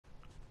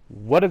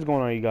What is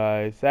going on, you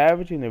guys?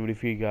 Savage and Liberty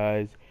for you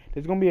guys.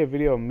 There's gonna be a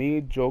video of me,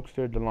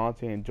 Jokester,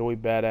 Delonte, and Joey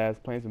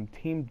Badass playing some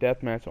team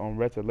deathmatch on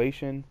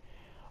Resolation.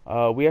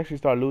 We actually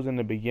started losing in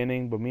the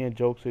beginning, but me and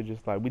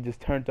Jokester we just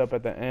turned up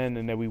at the end,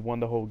 and then we won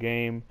the whole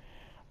game.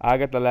 I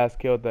got the last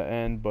kill at the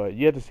end, but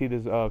you have to see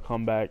this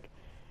comeback.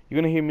 You're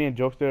gonna hear me and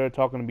Jokester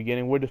talk in the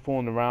beginning. We're just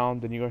fooling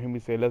around. Then you're gonna hear me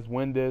say, "Let's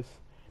win this."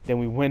 Then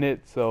we win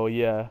it. So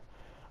yeah.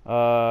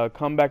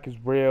 Comeback is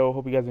real.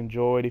 Hope you guys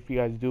enjoyed. If you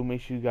guys do,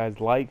 make sure you guys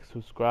like,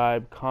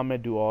 subscribe,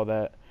 comment, do all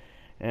that.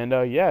 And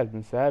yeah, it's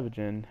been Savage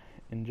and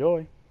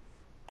enjoy.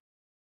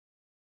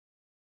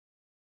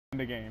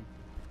 The game.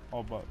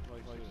 Oh, but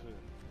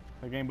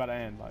the game about to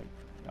end. Like,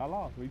 y'all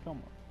lost. What are you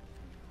talking about?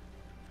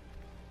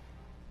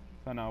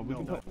 So now we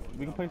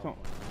can play some.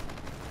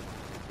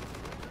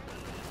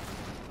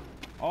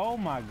 Oh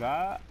my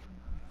God.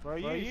 Bro,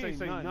 you ain't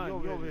say nothing.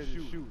 You over here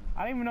shoot.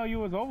 I didn't even know you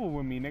was over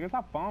with me, nigga.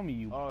 Stop following me,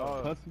 you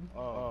pussy.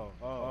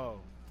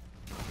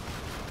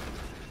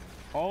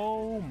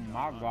 Oh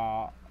my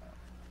God.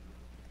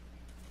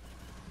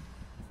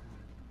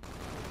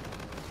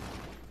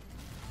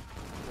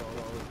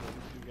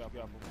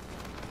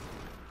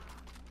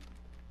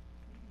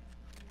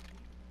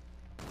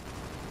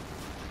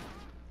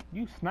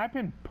 You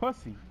sniping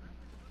pussy.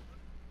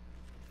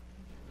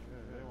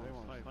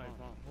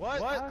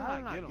 What? How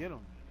did I get him?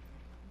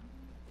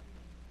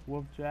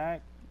 Wolf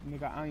Jack,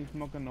 nigga, I ain't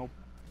smoking no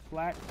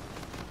slack.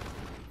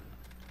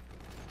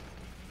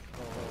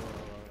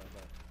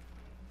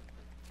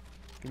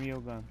 Give me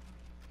your gun.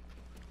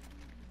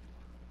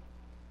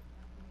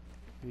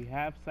 We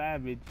have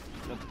Savage.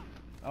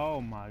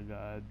 Oh my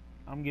God.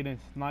 I'm getting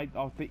sniped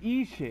off the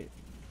E shit.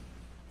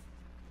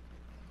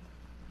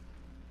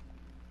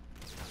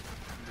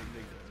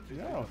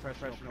 Yo,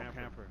 professional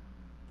camper.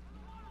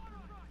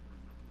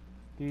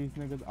 These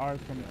niggas are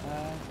some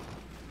ass.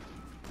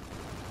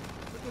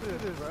 Look at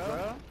this,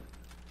 bro.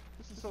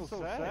 This is so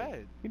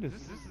sad. This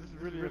is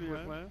really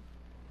a plan.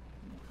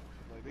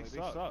 Like, they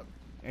suck.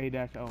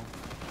 A-O.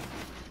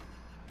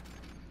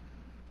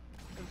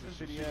 This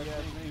is a shitty ass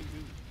name,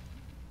 too.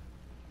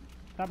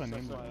 Stop a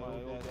name.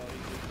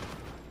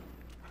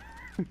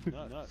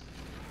 Nuts.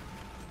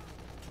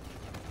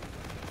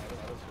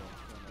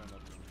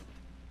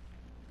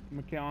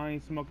 Mikhail, I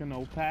ain't smoking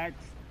no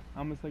packs.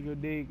 I'ma suck your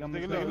dick.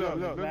 I'ma suck your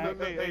look, back.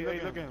 hey,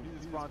 look at him.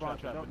 He's spawn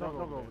trap. Don't go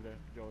over there.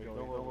 Joey, don't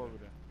go over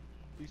there.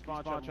 He's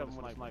spawn trap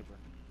with a sniper.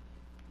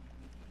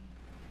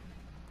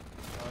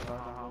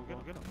 Get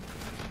him.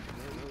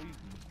 Real easy.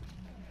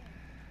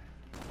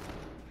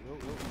 Real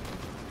easy.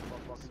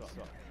 Fucking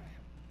suck.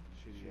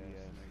 Shitty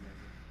ass nigga.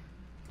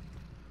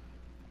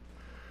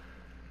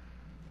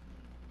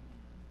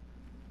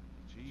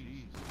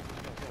 Jeez.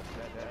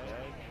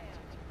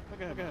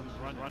 Look at him just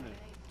running.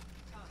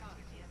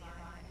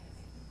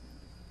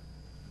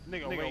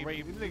 Nigga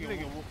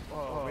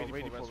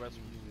ready for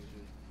rescue.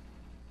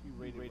 You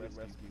ready to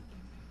rescue.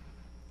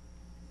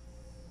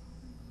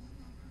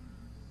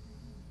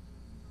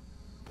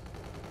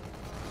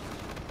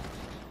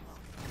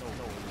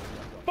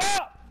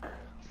 Fuck!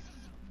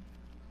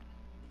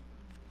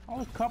 I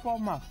was cut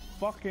off my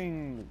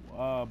fucking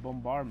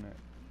bombardment.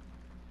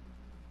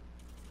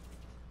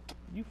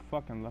 You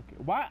fucking lucky.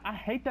 Why? I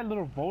hate that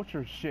little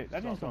vulture shit.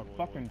 That is some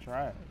fucking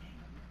trash.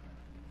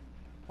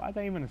 Why is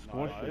that even a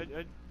score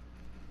shit?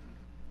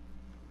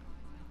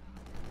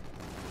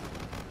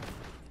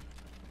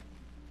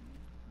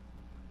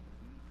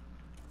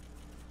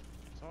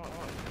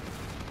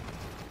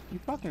 You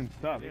fucking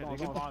suck. Get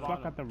the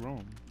fuck out the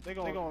room. They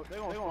gonna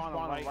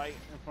spawn right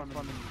in front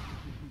of me.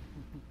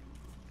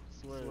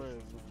 Swear.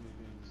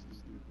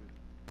 Stupid.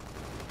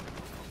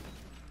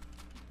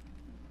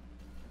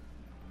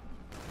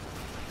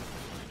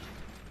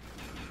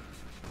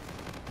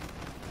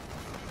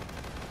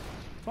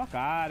 Fuck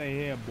out of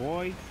here,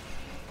 boy.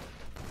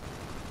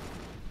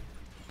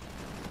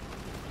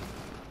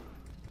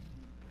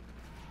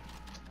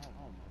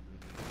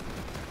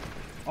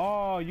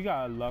 Oh, you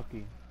got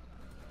lucky.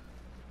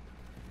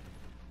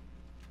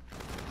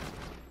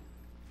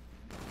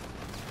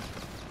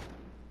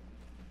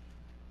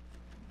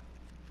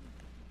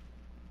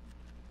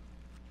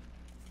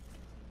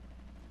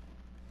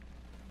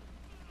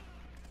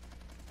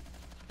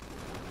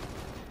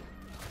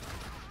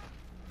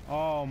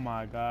 Oh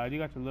my God, you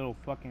got your little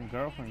fucking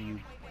girlfriend, you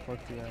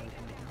pussy ass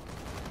nigga.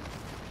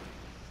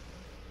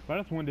 Bro,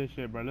 let's win this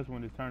shit, bro. Let's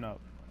win this. Turn up.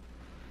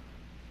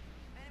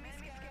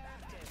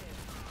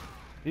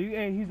 He's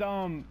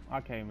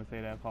I can't even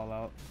say that call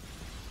out.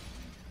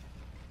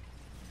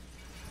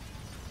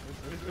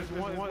 It's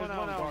one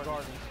out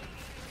garden.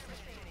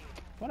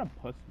 What a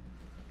pussy.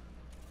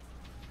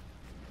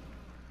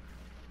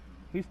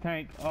 He's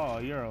tank. Oh,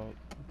 you're a.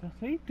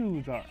 These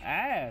dudes are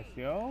ass,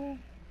 yo.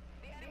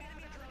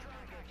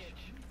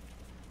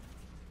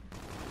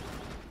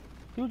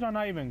 Dudes are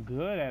not even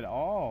good at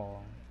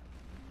all.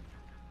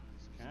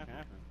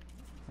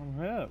 I'm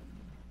hip.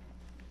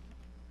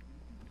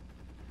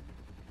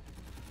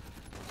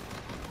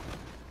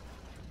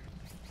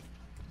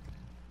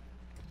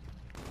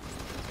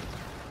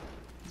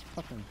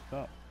 fucking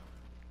suck.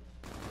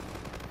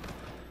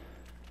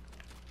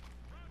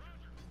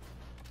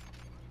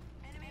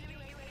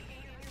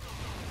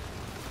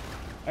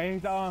 Hey,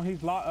 he's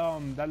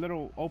that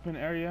little open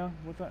area.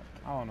 What's that?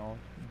 I don't know.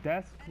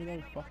 Desk? What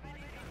the fucking?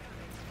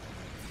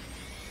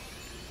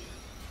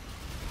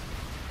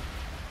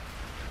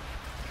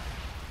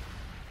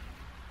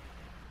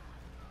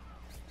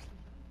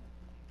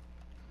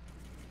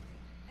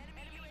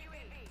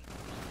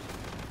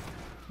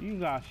 You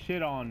got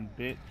shit on,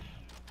 bitch.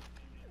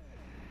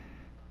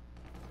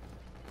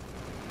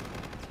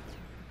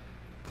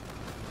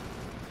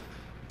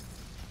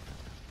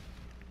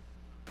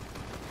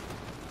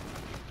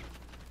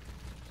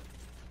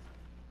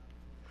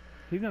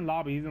 He's in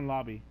lobby, he's in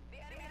lobby.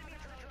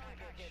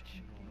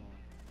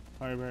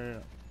 Hurry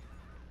up.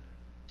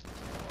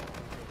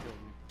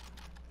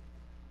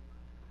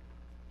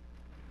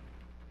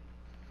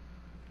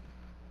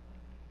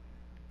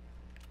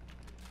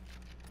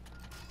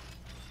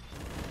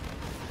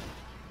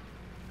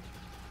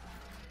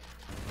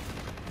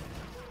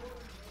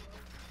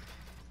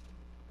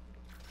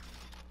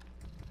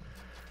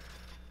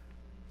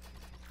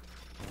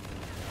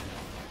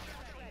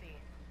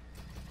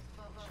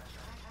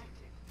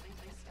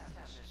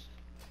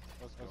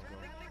 Let's go.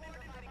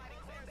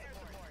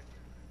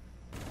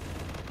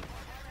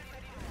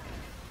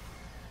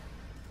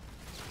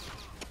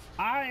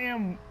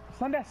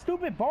 Son, that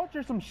stupid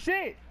vulture some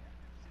shit.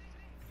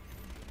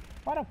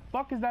 Why the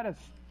fuck is that a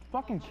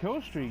fucking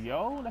kill streak,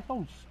 yo? That's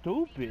so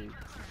stupid.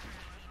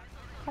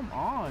 Come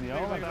on, yo.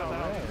 Like,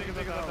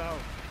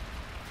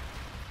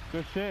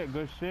 good shit.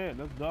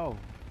 Let's go.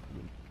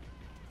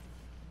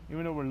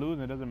 Even though we're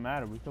losing, it doesn't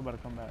matter. We still about to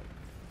come back.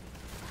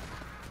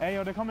 Hey,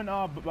 yo, they're coming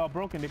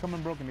broken. They're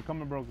coming broken.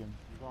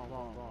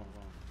 Wrong.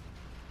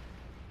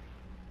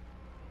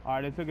 All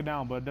right, they took it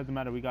down, but it doesn't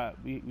matter. We got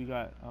a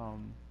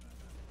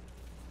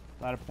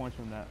lot of points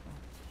from that.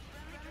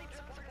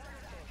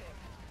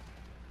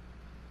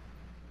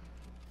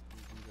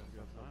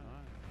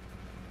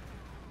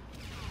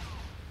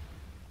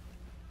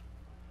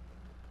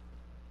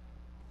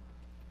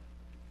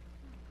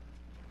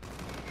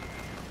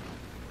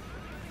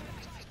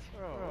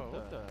 Bro,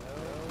 what the hell?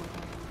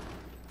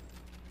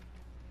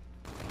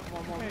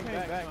 Come on,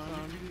 back,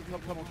 son. You need a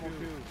couple more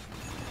kills.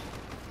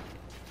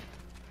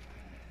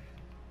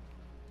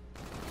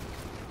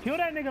 Kill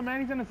that nigga,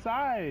 man. He's in the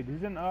side.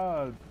 He's in,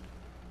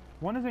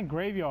 one is in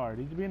graveyard.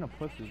 He's being a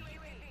pussy.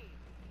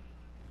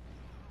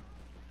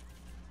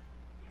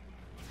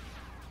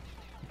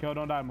 Mikhail,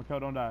 don't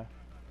die.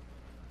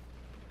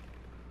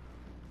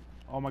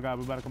 Oh my god,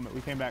 we about to come back.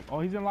 We came back. Oh,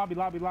 he's in lobby.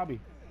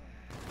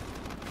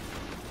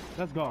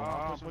 Let's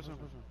go. Push him.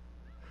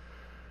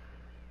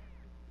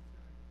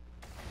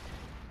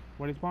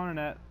 Where they spawning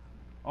at?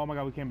 Oh my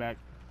god, we came back.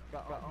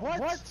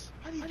 What?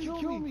 How did you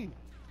kill me?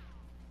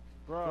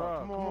 Bro,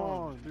 come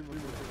on.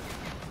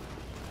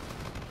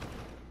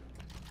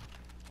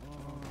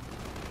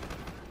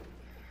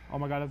 Oh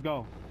my god, let's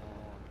go.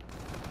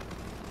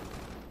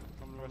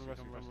 Come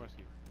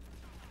rescue.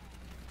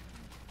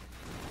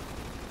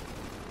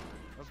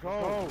 Let's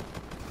go.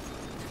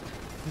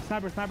 The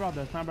sniper out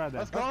there.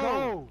 Let's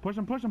go. Push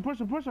him.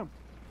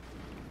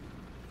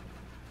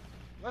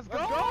 Let's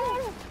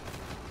go.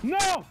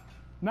 No!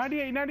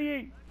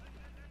 98.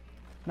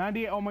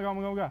 Oh my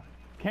god.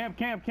 Camp.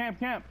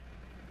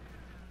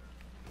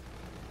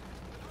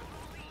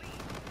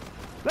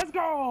 Let's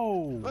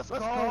go.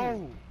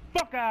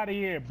 Fuck out of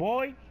here,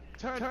 boy.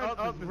 Turn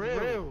up is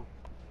real.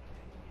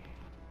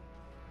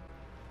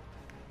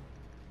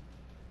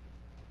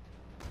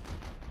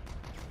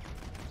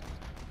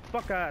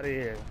 Fuck out of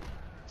here.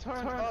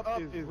 Turn up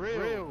is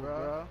real,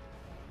 bro.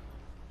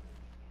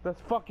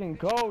 Let's fucking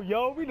go,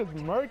 yo. We just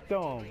murked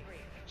them.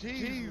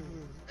 Jesus.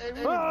 Hey,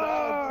 we was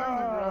down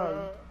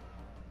too,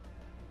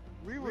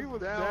 bro. We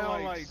was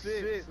down like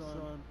shit,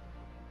 son.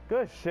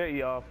 Good shit,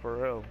 y'all, for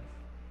real.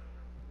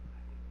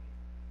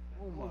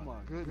 Oh my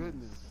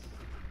goodness.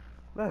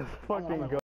 Let's fucking go.